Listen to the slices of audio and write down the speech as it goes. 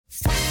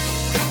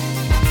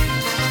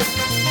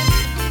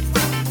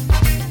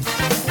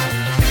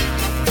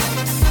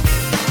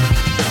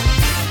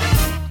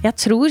Jeg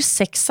tror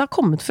sex har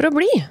kommet for å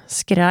bli,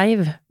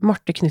 skrev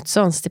Marte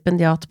Knutsson,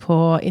 stipendiat på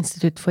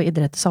Institutt for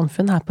idrett og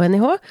samfunn her på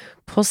NIH,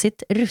 på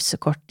sitt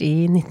russekort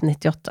i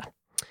 1998.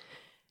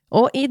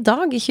 Og i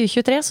dag, i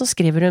 2023, så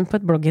skriver hun på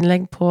et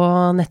blogginnlegg på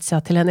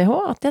nettsida til NIH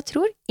at jeg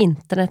tror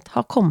internett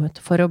har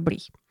kommet for å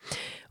bli.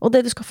 Og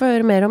det du skal få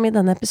høre mer om i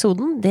denne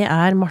episoden, det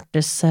er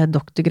Martes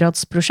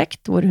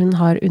doktorgradsprosjekt, hvor hun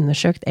har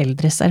undersøkt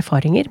eldres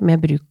erfaringer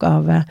med bruk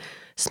av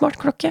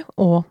smartklokke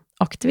og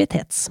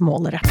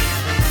aktivitetsmålere.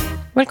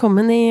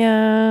 Velkommen i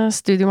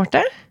studio,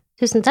 Marte.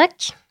 Tusen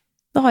takk.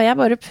 Da har jeg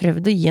bare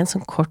prøvd å gi en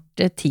sånn kort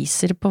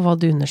teaser på hva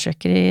du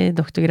undersøker i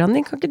doktorgraden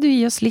din. Kan ikke du gi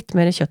oss litt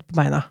mer kjøtt på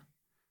beina?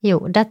 Jo,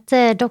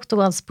 dette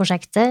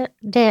doktorgradsprosjektet,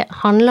 det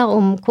handler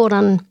om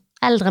hvordan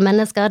eldre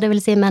mennesker, det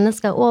vil si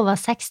mennesker over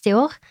 60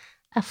 år,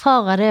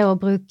 erfarer det å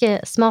bruke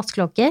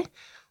smartklokke,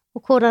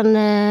 og hvordan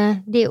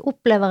de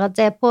opplever at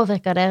det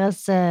påvirker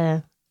deres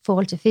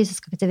forhold til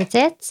fysisk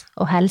aktivitet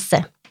og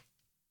helse.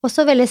 Og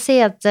så vil jeg si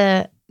at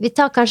vi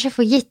tar kanskje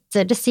for gitt,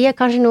 det sier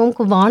kanskje noe om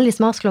hvor vanlig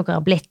smartklokker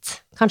har blitt.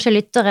 Kanskje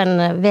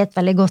lytteren vet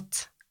veldig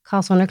godt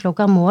hva sånne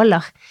klokker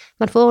måler,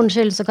 men for ordens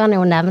skyld så kan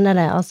jeg jo nevne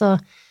det. Altså,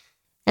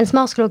 en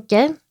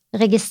smartklokke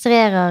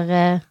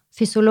registrerer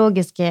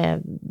fysiologiske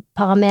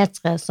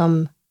parametre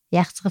som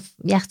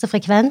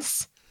hjertefrekvens,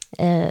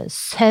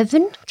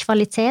 søvn,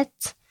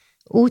 kvalitet,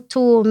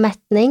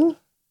 O2-metning,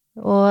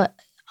 og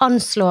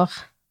anslår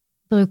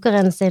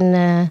brukeren sin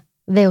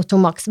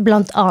VO2 max,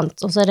 blant annet,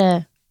 og så er det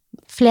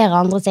flere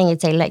andre ting i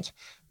tillegg.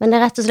 Men det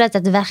er rett og slett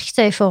et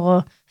verktøy for å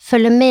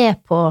følge med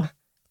på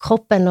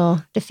kroppen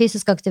og det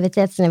fysiske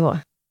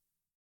aktivitetsnivået.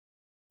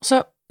 Så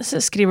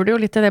skriver du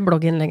jo litt i det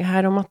blogginnlegget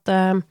her om at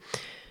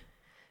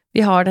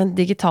vi har den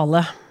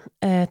digitale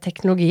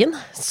teknologien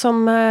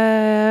som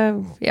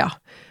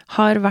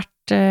har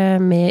vært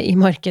med i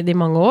markedet i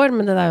mange år,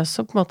 men det er jo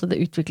også på en måte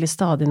det utvikles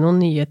stadig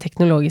noen nye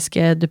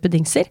teknologiske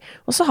duppedingser,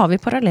 og så har vi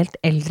parallelt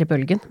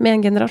eldrebølgen med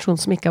en generasjon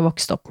som ikke har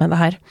vokst opp med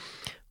det her.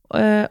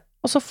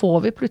 Og så får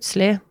vi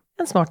plutselig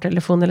en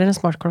smarttelefon eller en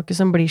smartklokke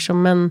som blir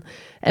som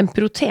en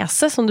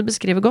protese, som du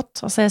beskriver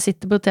godt. Altså jeg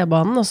sitter på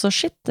T-banen, og så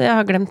shit, jeg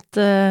har glemt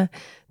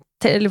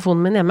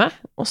telefonen min hjemme,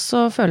 og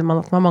så føler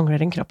man at man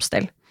mangler en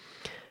kroppsdel.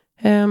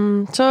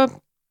 Så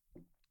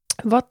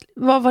hva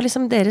var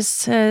liksom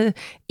deres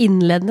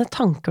innledende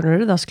tanker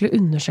når dere da skulle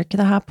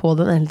undersøke det her på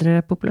den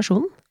eldre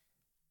populasjonen?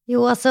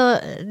 Jo, altså,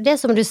 det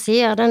som du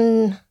sier,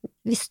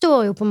 vi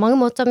står jo på mange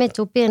måter midt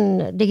oppe i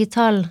en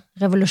digital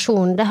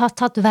revolusjon. Det har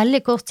tatt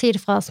veldig kort tid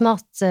fra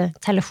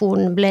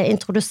smarttelefonen ble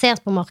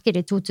introdusert på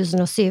markedet i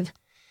 2007.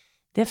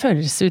 Det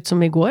føles ut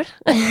som i går.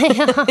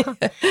 Ja.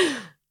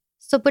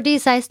 Så på de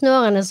 16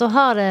 årene så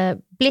har det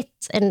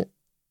blitt en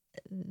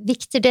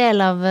viktig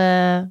del av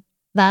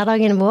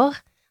hverdagen vår,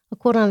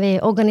 og hvordan vi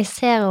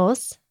organiserer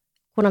oss,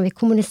 hvordan vi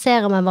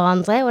kommuniserer med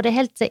hverandre, og det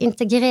er helt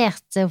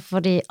integrert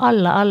for de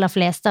aller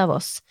fleste av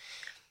oss.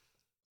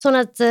 Sånn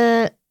at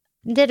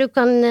det du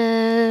kan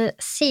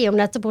si om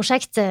dette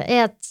prosjektet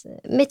er at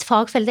mitt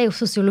fagfelt er jo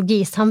sosiologi,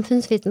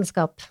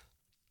 samfunnsvitenskap,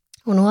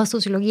 og noe av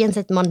sosiologien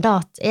sitt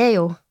mandat er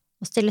jo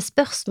å stille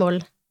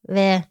spørsmål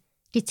ved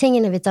de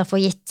tingene vi tar for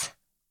gitt,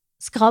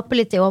 skrape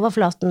litt i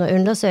overflaten og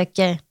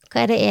undersøke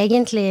hva er det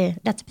egentlig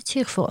dette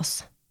betyr for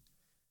oss.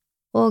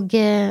 Og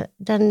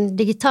den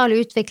digitale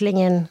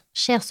utviklingen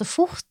skjer så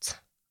fort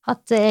at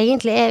det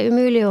egentlig er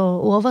umulig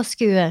å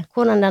overskue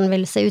hvordan den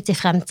vil se ut i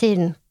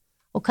fremtiden,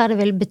 og hva det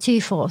vil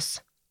bety for oss.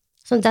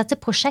 Så dette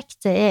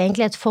prosjektet er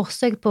egentlig et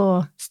forsøk på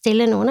å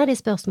stille noen av de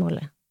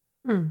spørsmålene.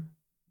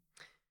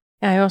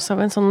 Jeg er jo også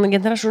av en sånn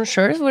generasjon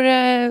selv, hvor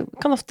jeg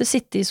kan ofte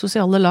sitte i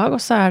sosiale lag, og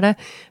så er det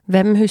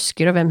hvem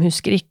husker og hvem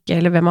husker ikke,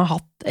 eller hvem har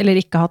hatt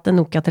eller ikke hatt en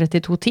Nokia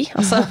 3210,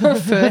 altså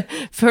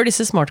før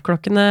disse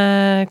smartklokkene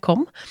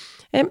kom.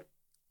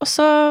 Og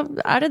så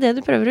er det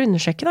du prøver å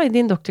undersøke da, i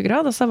din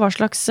doktorgrad, altså hva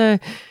slags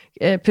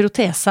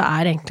protese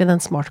er egentlig den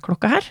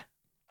smartklokka her?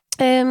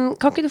 Kan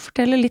ikke du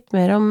fortelle litt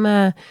mer om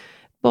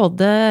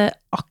både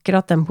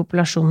akkurat den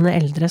populasjonen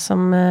eldre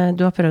som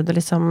du har prøvd å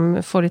liksom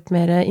få litt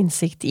mer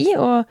innsikt i,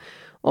 og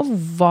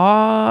hva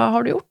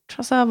har du gjort?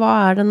 Altså, hva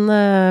er den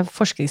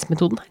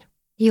forskningsmetoden her?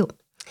 Jo,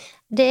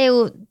 det er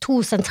jo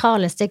 2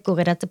 sentrale stikkord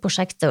i dette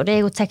prosjektet, og det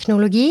er jo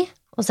teknologi,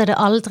 og så er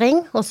det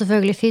aldring, og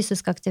selvfølgelig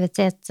fysisk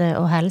aktivitet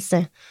og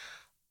helse.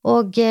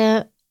 Og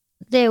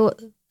det er jo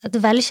et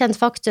velkjent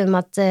faktum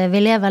at vi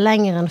lever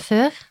lenger enn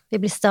før, vi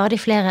blir stadig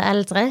flere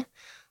eldre,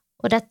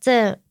 og dette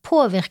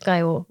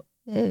påvirker jo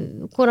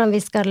hvordan vi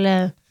skal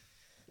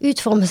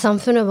utforme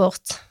samfunnet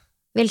vårt,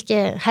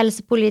 hvilke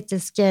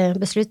helsepolitiske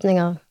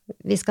beslutninger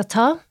vi skal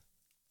ta,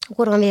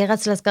 hvordan vi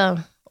rett og slett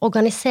skal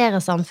organisere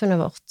samfunnet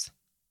vårt.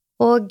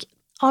 Og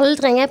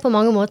aldring er på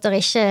mange måter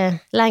ikke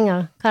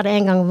lenger hva det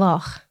en gang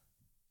var.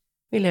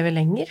 Vi lever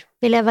lenger.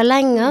 Vi lever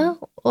lenger,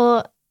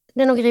 og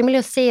det er nok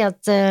rimelig å si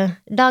at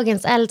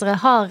dagens eldre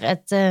har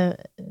et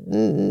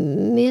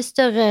mye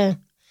større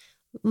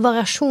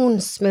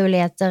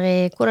variasjonsmuligheter i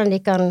hvordan de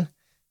kan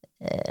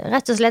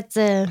rett og slett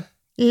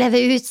leve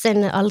ut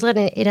sin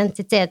aldrende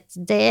identitet.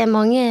 Det er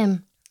mange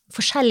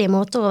forskjellige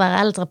måter å være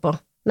eldre på,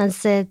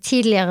 mens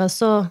tidligere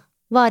så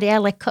var de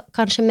eldre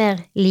kanskje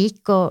mer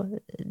like, og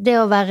det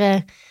å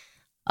være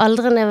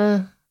aldrende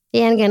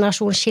i en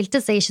generasjon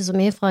skilte seg ikke så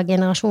mye fra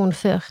generasjonen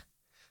før.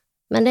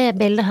 Men det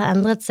bildet har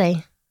endret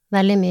seg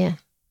veldig mye.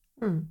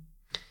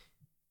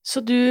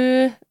 Så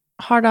du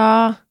har da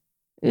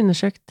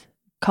undersøkt,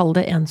 kall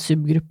det en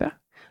subgruppe?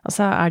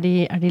 Altså, er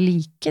de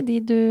like, de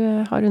du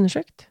har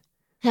undersøkt?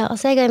 Ja,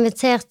 altså jeg har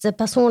invitert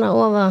personer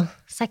over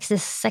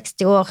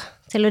 60 år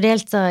til å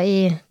delta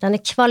i denne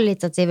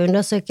kvalitative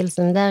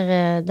undersøkelsen der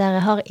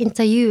jeg har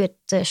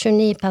intervjuet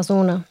 29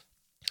 personer.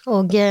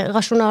 Og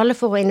rasjonale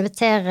for å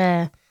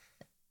invitere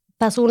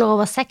personer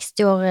over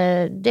 60 år,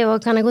 det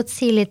kan jeg godt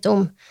si litt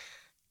om.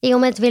 I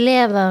og med at vi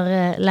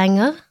lever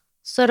lenger,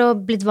 så er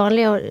det blitt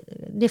vanlig å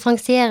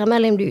differensiere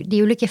mellom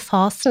de ulike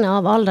fasene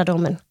av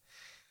alderdommen.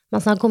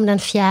 Man snakker om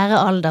den 4.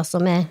 alder,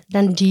 som er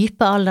den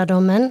dype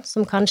alderdommen,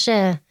 som kanskje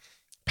er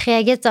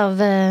preget av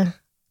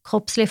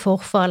kroppslig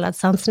forfall, at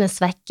sansene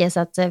svekkes,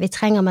 at vi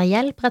trenger mer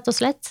hjelp, rett og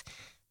slett.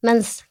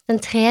 Mens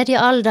den 3.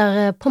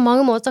 alder på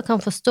mange måter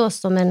kan forstås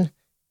som en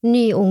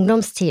ny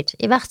ungdomstid,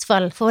 i hvert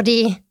fall for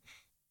de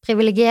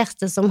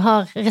privilegerte som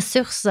har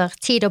ressurser,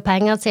 tid og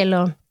penger til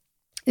å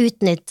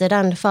utnytte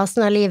den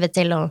fasen av livet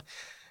til å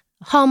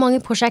ha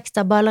mange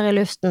prosjekter, baller i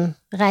luften,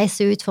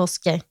 reise,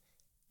 utforske,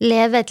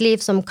 leve et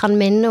liv som kan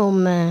minne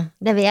om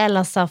det vi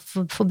ellers har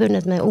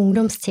forbundet med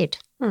ungdomstid.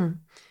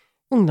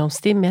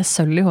 Ungdomstid med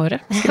sølv i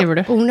håret,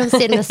 skriver du.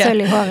 Ungdomstid med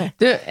sølv i håret.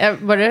 Du, jeg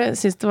bare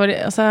synes det var,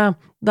 altså,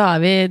 da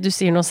er vi, du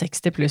sier nå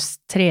 60 pluss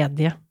 3.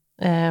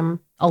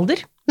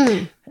 alder.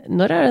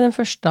 Når er det den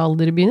første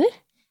alder begynner?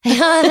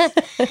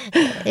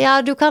 Ja,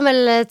 du kan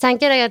vel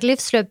tenke deg at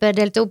livsløpet er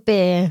delt opp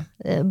i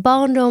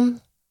barndom,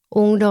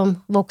 ungdom,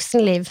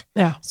 voksenliv.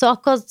 Ja. Så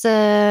akkurat,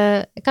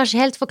 kanskje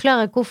helt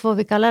forklare hvorfor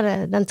vi kaller det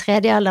den 3.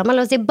 alder, men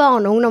la oss si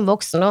barn, ungdom,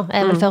 voksen nå,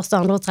 er vel første,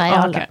 andre og 3.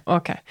 alder.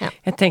 Ok. Ja.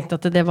 Jeg tenkte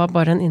at det var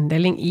bare en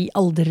inndeling i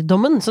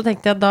alderdommen, så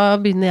tenkte jeg at da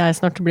begynner jeg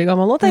snart å bli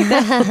gammel nå, tenkte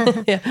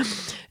jeg.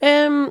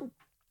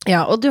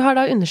 Ja, og du har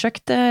da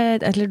undersøkt,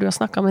 eller du har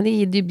snakket med de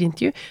i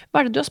dybdeintervju.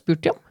 Hva er det du har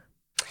spurt dem om?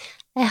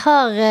 Jeg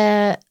har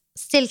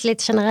stilt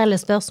litt generelle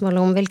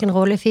spørsmål om hvilken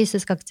rolle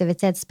fysisk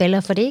aktivitet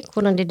spiller for de,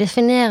 hvordan de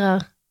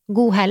definerer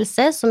god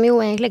helse, som jo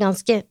er egentlig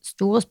ganske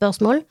store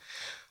spørsmål.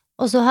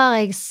 Og så har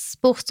jeg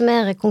spurt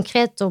mer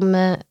konkret om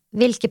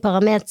hvilke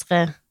parametre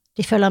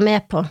de følger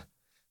med på,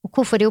 og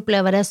hvorfor de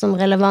opplever det som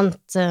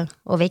relevant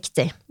og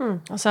viktig.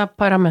 Altså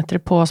parametre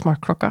på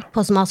smartklokka?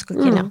 På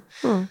smartklokken,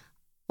 ja.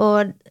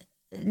 Og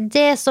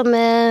det som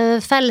er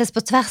felles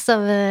på tvers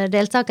av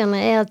deltakerne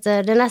er at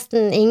det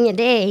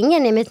er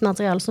ingen i mitt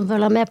material som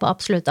følger med på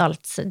absolutt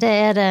alt. Det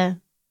er det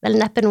vel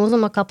neppe noen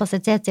som har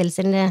kapasitet til,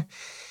 siden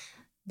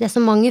det er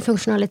så mange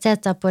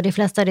funksjonaliteter på de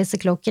fleste av disse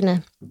klokkene.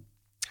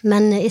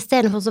 Men i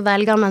stedet for så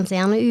velger man seg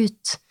gjerne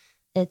ut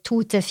 2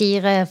 til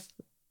 4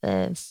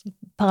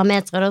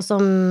 parametre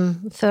som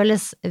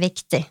føles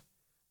viktig.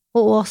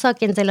 Og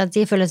årsaken til at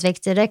de føles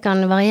viktig, det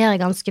kan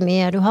variere ganske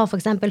mye. Du har for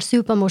eksempel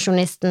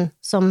supermosjonisten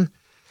som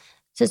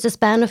synes det er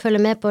spennende å følge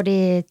med på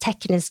de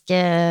tekniske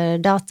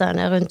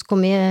dataene rundt hvor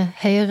mye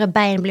høyre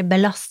bein blir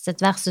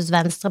belastet versus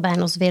venstre bein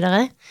og så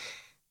videre.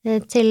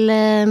 Til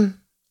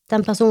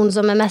den personen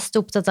som er mest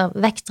opptatt av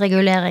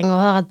vektregulering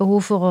og har et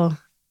behov for å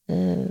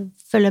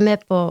følge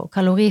med på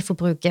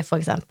kaloriforbruket,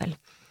 for eksempel.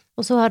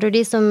 Og så har du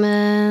de som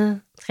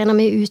trener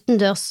mye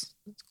utendørs,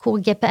 hvor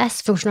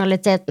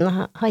GPS-funksjonaliteten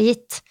har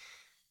gitt,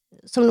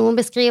 som noen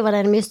beskriver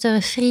det, en mye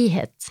større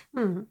frihet.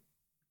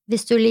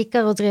 Hvis du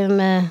liker å drive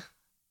med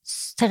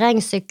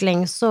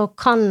terrengsykling, så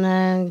kan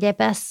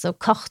GPS og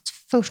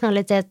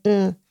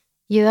kartfunksjonaliteten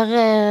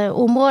gjøre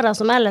områder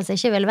som ellers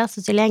ikke ville vært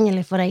så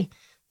tilgjengelig for deg,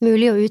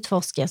 mulig å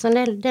utforske. Så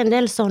det er en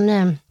del sånne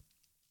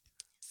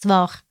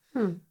svar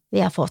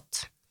vi har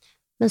fått.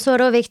 Men så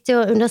er det også viktig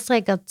å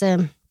understreke at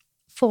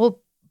for å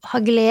ha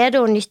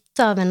glede og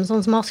nytte av en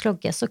sånn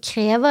smartklokke, så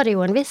krever det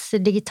jo en viss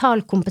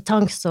digital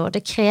kompetanse, og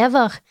det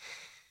krever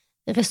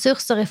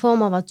ressurser i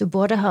form av at du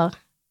både har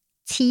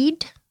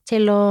tid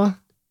til å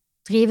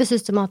drive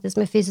systematisk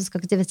med fysisk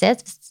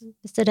aktivitet,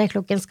 hvis det er det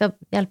klokken skal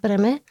hjelpe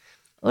deg med,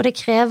 og det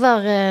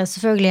krever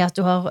selvfølgelig at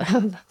du har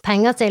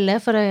penger til det,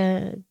 for det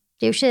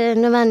er jo ikke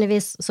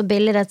nødvendigvis så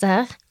billig dette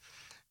her.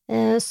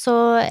 Så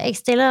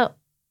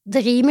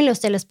det er rimelig å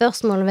stille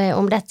spørsmål ved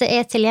om dette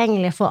er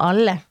tilgjengelig for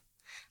alle,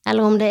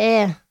 eller om det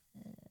er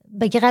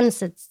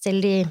begrenset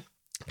til de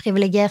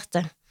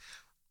privilegerte.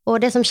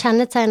 Og det som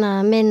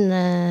kjennetegner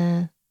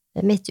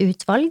mitt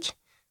utvalg,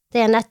 det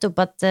er nettopp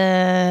at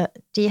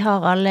de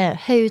har alle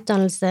høy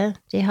utdannelse,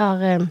 de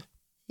har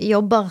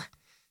jobber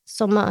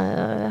som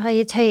har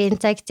gitt høy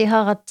inntekt, de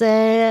har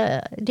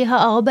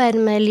arbeid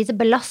med lite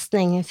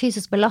belastning,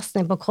 fysisk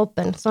belastning på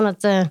kroppen, sånn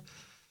at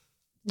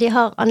de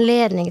har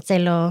anledning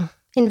til å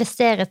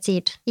investere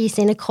tid i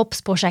sine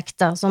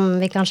kroppsprosjekter, som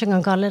vi kanskje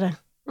kan kalle det.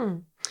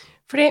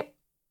 Fordi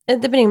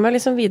det bringer meg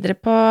liksom videre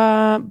på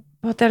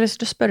at jeg har lyst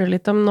til å spørre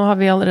litt om, nå har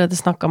vi allerede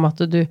snakket om at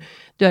du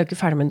er jo ikke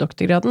ferdig med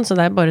doktorgraden, så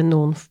det er bare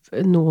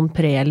noen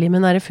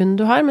preliminære funn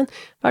du har, men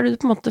hva er det du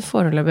på en måte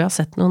foreløpig har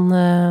sett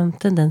noen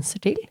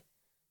tendenser til?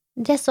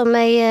 Det som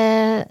jeg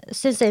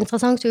synes er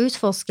interessant å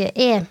utforske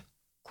er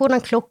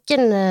hvordan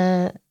klokken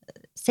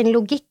sin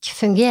logikk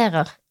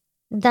fungerer.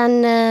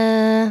 Den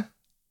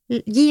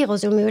gir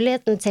oss jo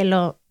muligheten til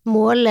å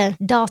måle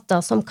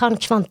data som kan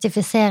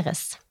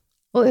kvantifiseres.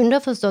 Og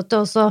underforstått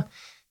også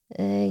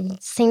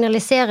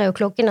signaliserer jo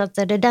klokken at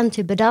det den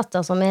type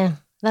data som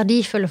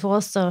verdifulle for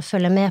oss å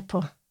følge med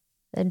på.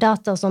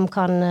 Data som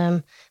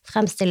kan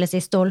fremstilles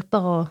i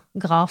stolper og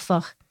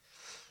grafer.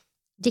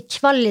 De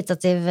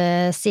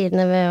kvalitative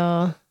sidene ved å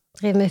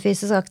drive med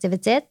fysisk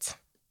aktivitet,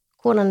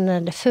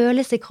 hvordan det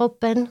føles i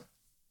kroppen,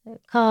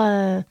 hva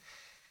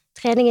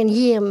treningen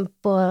gir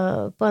på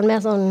en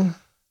mer sånn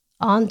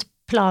annet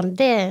plan,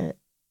 det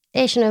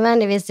ikke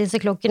nødvendigvis disse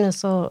klokkene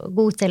så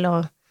gode til å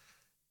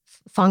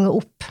fange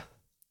opp.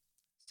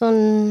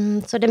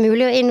 Så det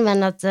mulig å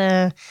innvende at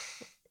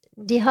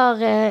de har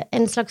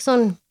en slags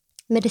sånn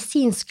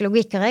medisinsk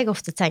logikk, har jeg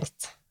ofte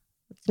tenkt.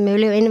 Det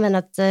mulig å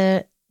innvende at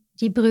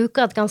de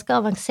bruker et ganske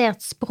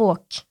avansert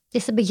språk.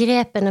 Disse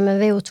begrepene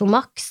med VO2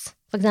 max,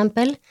 for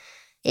eksempel,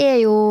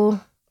 jo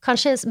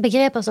kanskje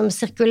begreper som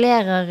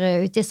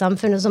sirkulerer ute i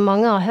samfunnet, som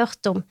mange har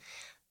hørt om.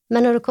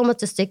 Men når det kommer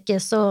til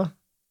stykket, så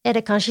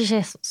det kanskje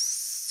ikke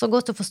så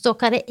godt å forstå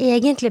hva det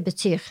egentlig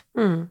betyr.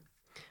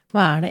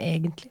 Hva det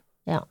egentlig?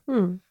 Ja.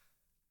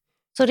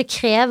 Så det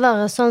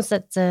krever sånn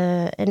sett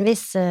en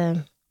viss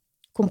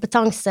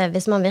kompetanse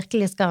hvis man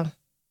virkelig skal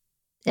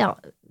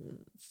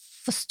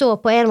forstå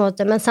på en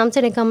måte, men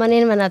samtidig kan man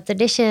innvende at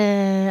det ikke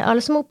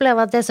alle som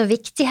opplever at det så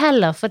viktig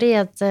heller, fordi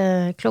at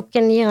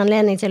klokken gir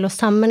anledning til å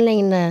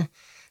sammenligne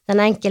den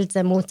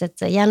enkelte mot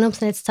et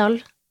gjennomsnittstall.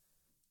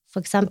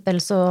 For eksempel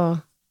så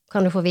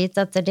kan du få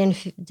vite at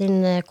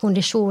din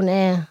kondisjon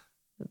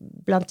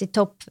blant de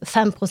topp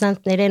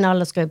 5% i din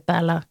aldersgruppe,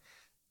 eller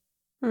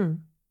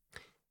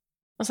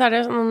Og så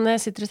det sånn, når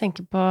jeg sitter og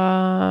tenker på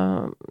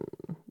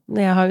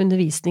når jeg har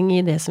undervisning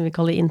i det som vi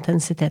kaller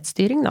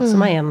intensitetsstyring, da,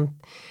 som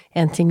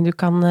en ting du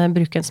kan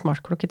bruke en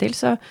smartklokke til,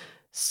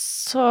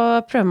 så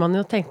prøver man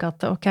jo å tenke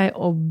at ok,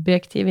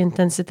 objektiv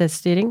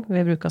intensitetsstyring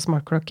ved bruk av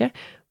smartklokke,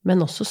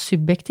 men også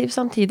subjektiv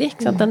samtidig,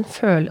 ikke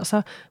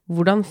sant?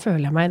 Hvordan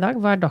føler jeg meg i dag?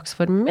 Hva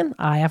dagsformen min?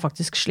 Jeg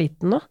faktisk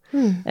sliten nå?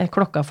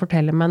 Klokka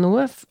forteller meg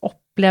noe?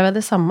 Opplever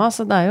jeg det samme?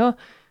 Altså det jo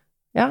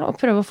å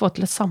prøve å få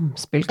til et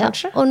samspill,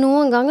 kanskje. Ja, og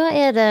noen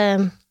ganger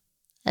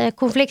det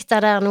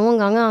konflikter der, noen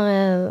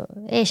ganger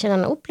ikke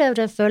den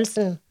opplevde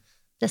følelsen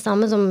det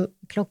samme som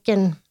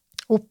klokken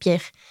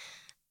oppgir.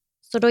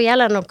 Så da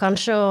gjelder det nok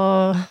kanskje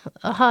å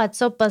ha et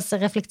såpass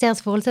reflektert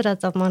forhold til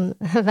dette at man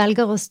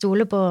velger å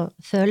stole på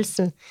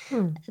følelsen.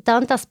 Et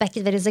annet aspekt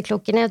ved disse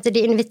klokkene at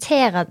de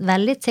inviterer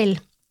veldig til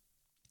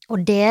å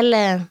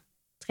dele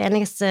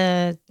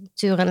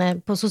treningsturene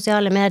på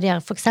sosiale medier,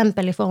 for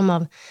eksempel i form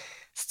av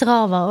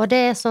Strava, og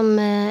det som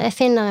jeg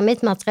finner i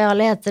mitt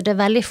materiale at det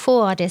veldig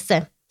få av disse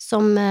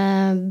som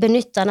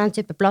benytter den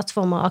type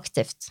plattformer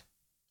aktivt.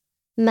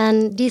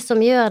 Men de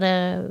som gjør det,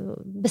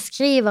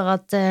 beskriver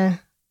at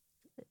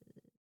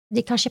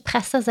de kanskje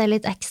presser seg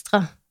litt ekstra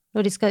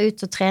når de skal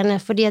ut og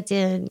trene, fordi at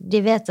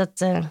de vet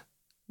at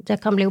det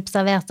kan bli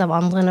observert av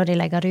andre når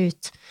de legger det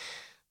ut.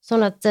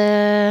 Sånn at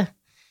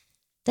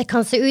det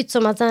kan se ut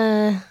som at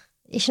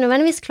ikke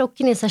nødvendigvis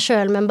klokken i seg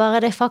selv, men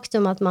bare det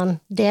faktum at man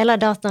deler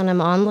dataene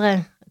med andre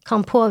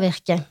kan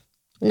påvirke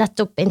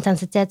nettopp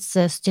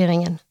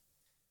intensitetsstyringen.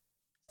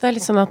 Det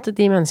litt sånn at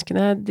de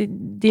menneskene,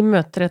 de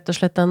møter rett og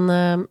slett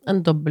en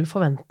dobbel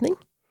forventning.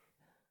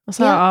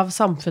 Altså av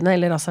samfunnet,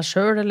 eller av seg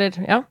selv, eller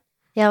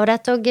Ja, og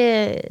dette også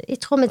i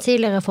tråd med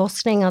tidligere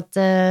forskning, at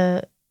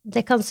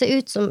det kan se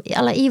ut som,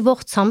 eller i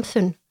vårt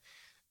samfunn,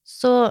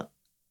 så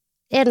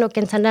det nok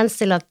en tendens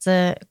til at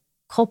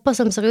kropper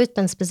som ser ut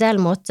på en spesiell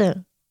måte,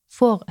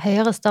 får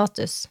høyere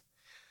status.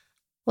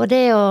 Og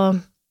det å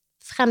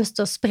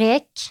fremstå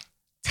sprek,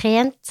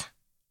 trent,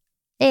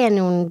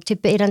 noen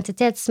type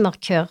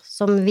identitetsmarkør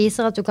som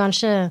viser at du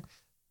kanskje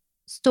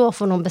står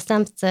for noen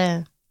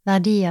bestemte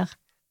verdier.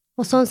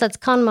 Og sånn sett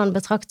kan man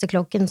betrakte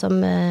klokken som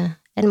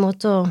en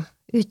måte å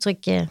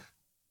uttrykke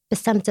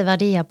bestemte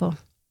verdier på.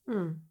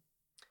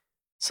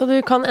 Så du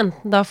kan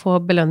enten da få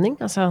belønning,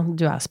 altså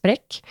du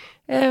sprek,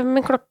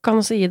 men klokka kan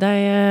også gi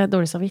deg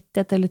dårlig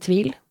samvittighet eller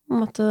tvil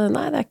om at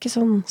nei, det ikke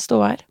sånn stå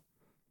her.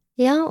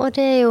 Ja, og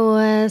det jo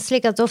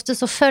slik at ofte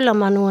så følger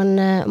man noen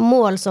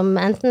mål som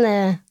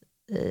enten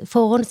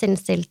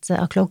forhåndsinnstilt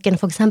av klokken,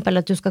 for eksempel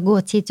at du skal gå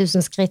 10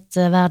 000 skritt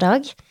hver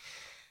dag,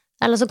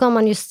 eller så kan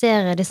man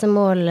justere disse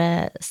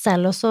målene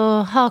selv, og så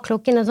har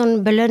klokken en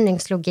sånn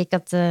belønningslogikk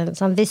at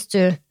sånn, hvis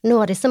du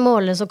når disse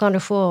målene, så kan du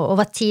få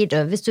over tid,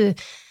 hvis du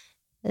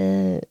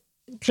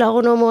klarer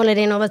å nå målet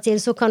din over tid,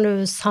 så kan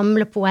du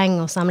samle poeng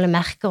og samle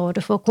merker, og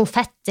du får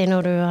konfetti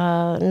når du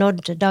har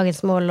nådd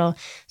dagens mål,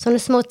 og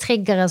sånne små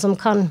triggere som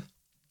kan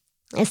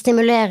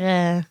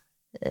stimulere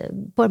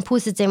på en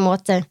positiv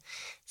måte.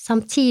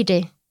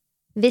 Samtidig,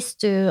 hvis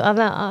du av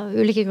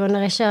ulike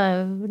grunner ikke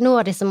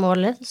når disse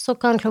målene, så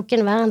kan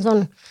klokken være en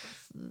sånn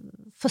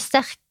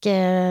forsterke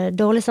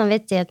dårlig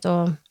samvittighet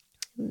og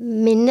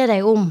minne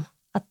deg om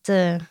at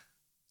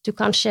du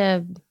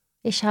kanskje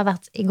ikke har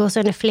vært i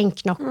gåsøyne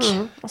flink nok.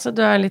 Altså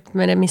du litt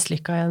mer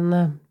mislykket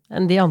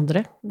enn de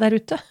andre der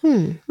ute.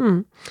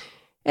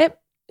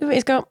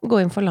 Vi skal gå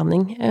inn for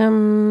landing.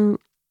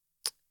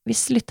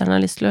 Hvis lytterne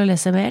har lyst til å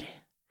lese mer,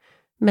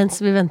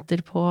 mens vi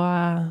venter på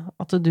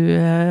at du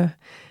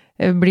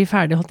blir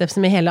ferdig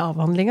med hele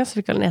avhandlingen, så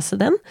vi kan lese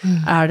den.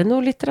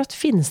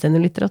 Finnes det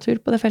noe litteratur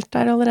på det feltet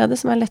her allerede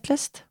som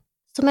lettlest?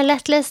 Som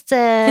lettlest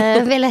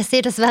vil jeg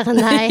si dessverre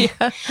nei.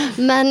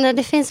 Men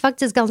det finnes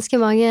faktisk ganske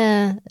mange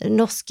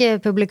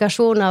norske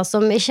publikasjoner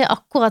som ikke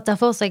akkurat tar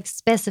for seg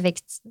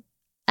spesifikt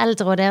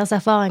eldre og deres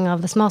erfaringer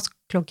av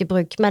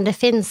smartklokkebruk, men det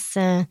finnes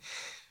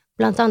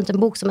blant annet en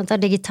bok som heter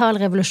Digital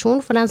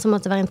revolusjon, for den som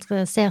måtte være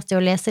interessert i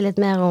å lese litt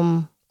mer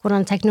om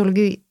hvordan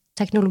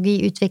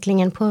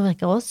teknologiutviklingen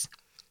påvirker oss.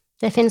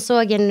 Det finnes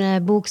også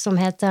en bok som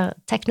heter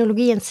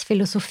Teknologiens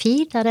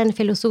filosofi, der det er en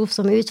filosof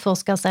som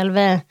utforsker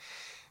selve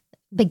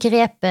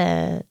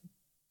begrepet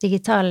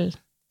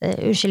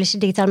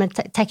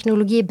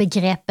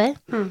teknologibegrepet.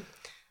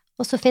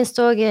 Og så finnes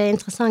det også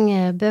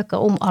interessante bøker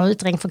om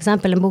aldring, for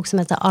eksempel en bok som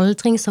heter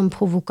Aldring som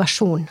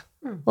provokasjon.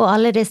 Og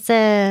alle disse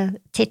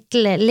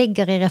titlene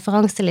ligger i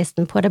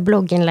referanselisten på det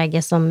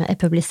blogginnlegget som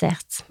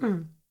publisert.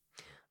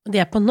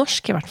 De på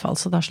norsk i hvert fall,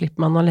 så da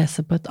slipper man å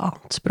lese på et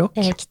annet språk.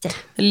 Riktig.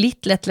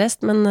 Litt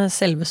lettlest, men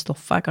selve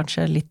stoffet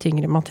kanskje litt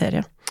tyngre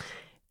materie.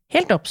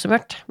 Helt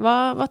oppsummert,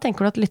 hva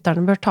tenker du at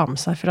lytterne bør ta med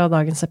seg fra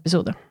dagens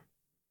episode?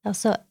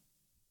 Altså,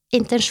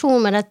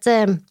 intensjonen med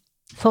dette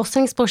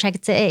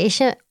forskningsprosjektet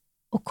ikke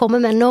å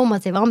komme med en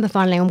normativ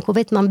anbefaling om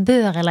hvorvidt man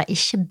bør eller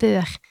ikke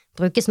bør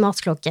bruke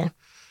smartklokke.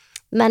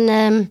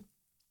 Men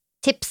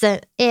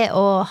tipset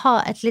å ha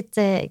et litt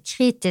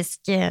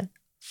kritisk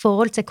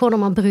forhold til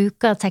hvordan man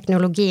bruker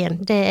teknologien.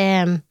 Det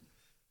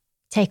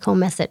take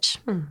home message.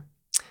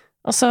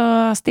 Og så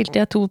stilte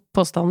jeg 2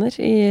 påstander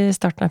i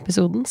starten av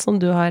episoden, som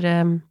du har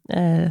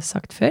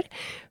sagt før.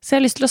 Så jeg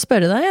har lyst til å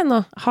spørre deg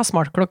igjen, har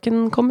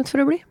smartklokken kommet for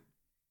å bli?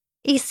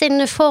 I sin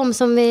form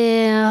som vi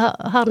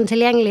har den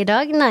tilgjengelig i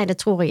dag? Nei, det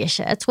tror jeg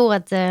ikke. Jeg tror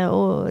at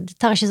det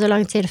tar ikke så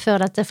lang tid før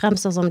dette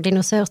fremstår som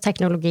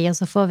dinosaurteknologi, og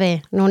så får vi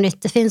noe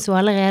nytt. Det finnes jo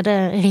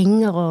allerede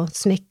ringer og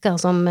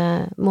smykker som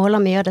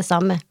måler mye av det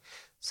samme.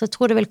 Så jeg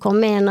tror det vil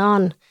komme i en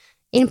annen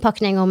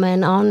innpakning og med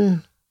en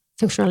annen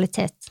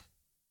funksjonalitet.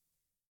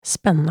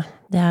 Spennende.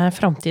 Det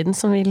fremtiden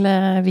som vil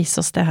vise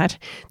oss det her.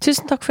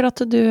 Tusen takk for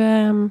at du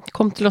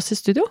kom til oss i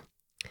studio.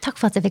 Takk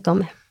for at jeg fikk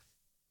komme.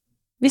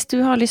 Hvis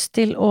du har lyst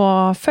til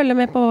å følge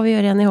med på hva vi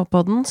gjør i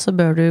NIH-podden, så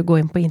bør du gå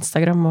inn på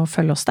Instagram og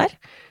følge oss der.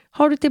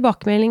 Har du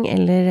tilbakemelding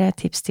eller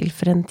tips til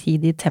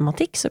fremtidig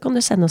tematikk, så kan du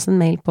sende oss en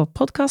mail på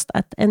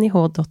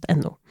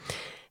podcast@nih.no.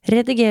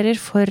 Redigerer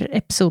for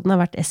episoden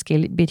har vært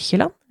Eskil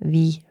Birkeland.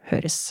 Vi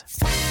høres.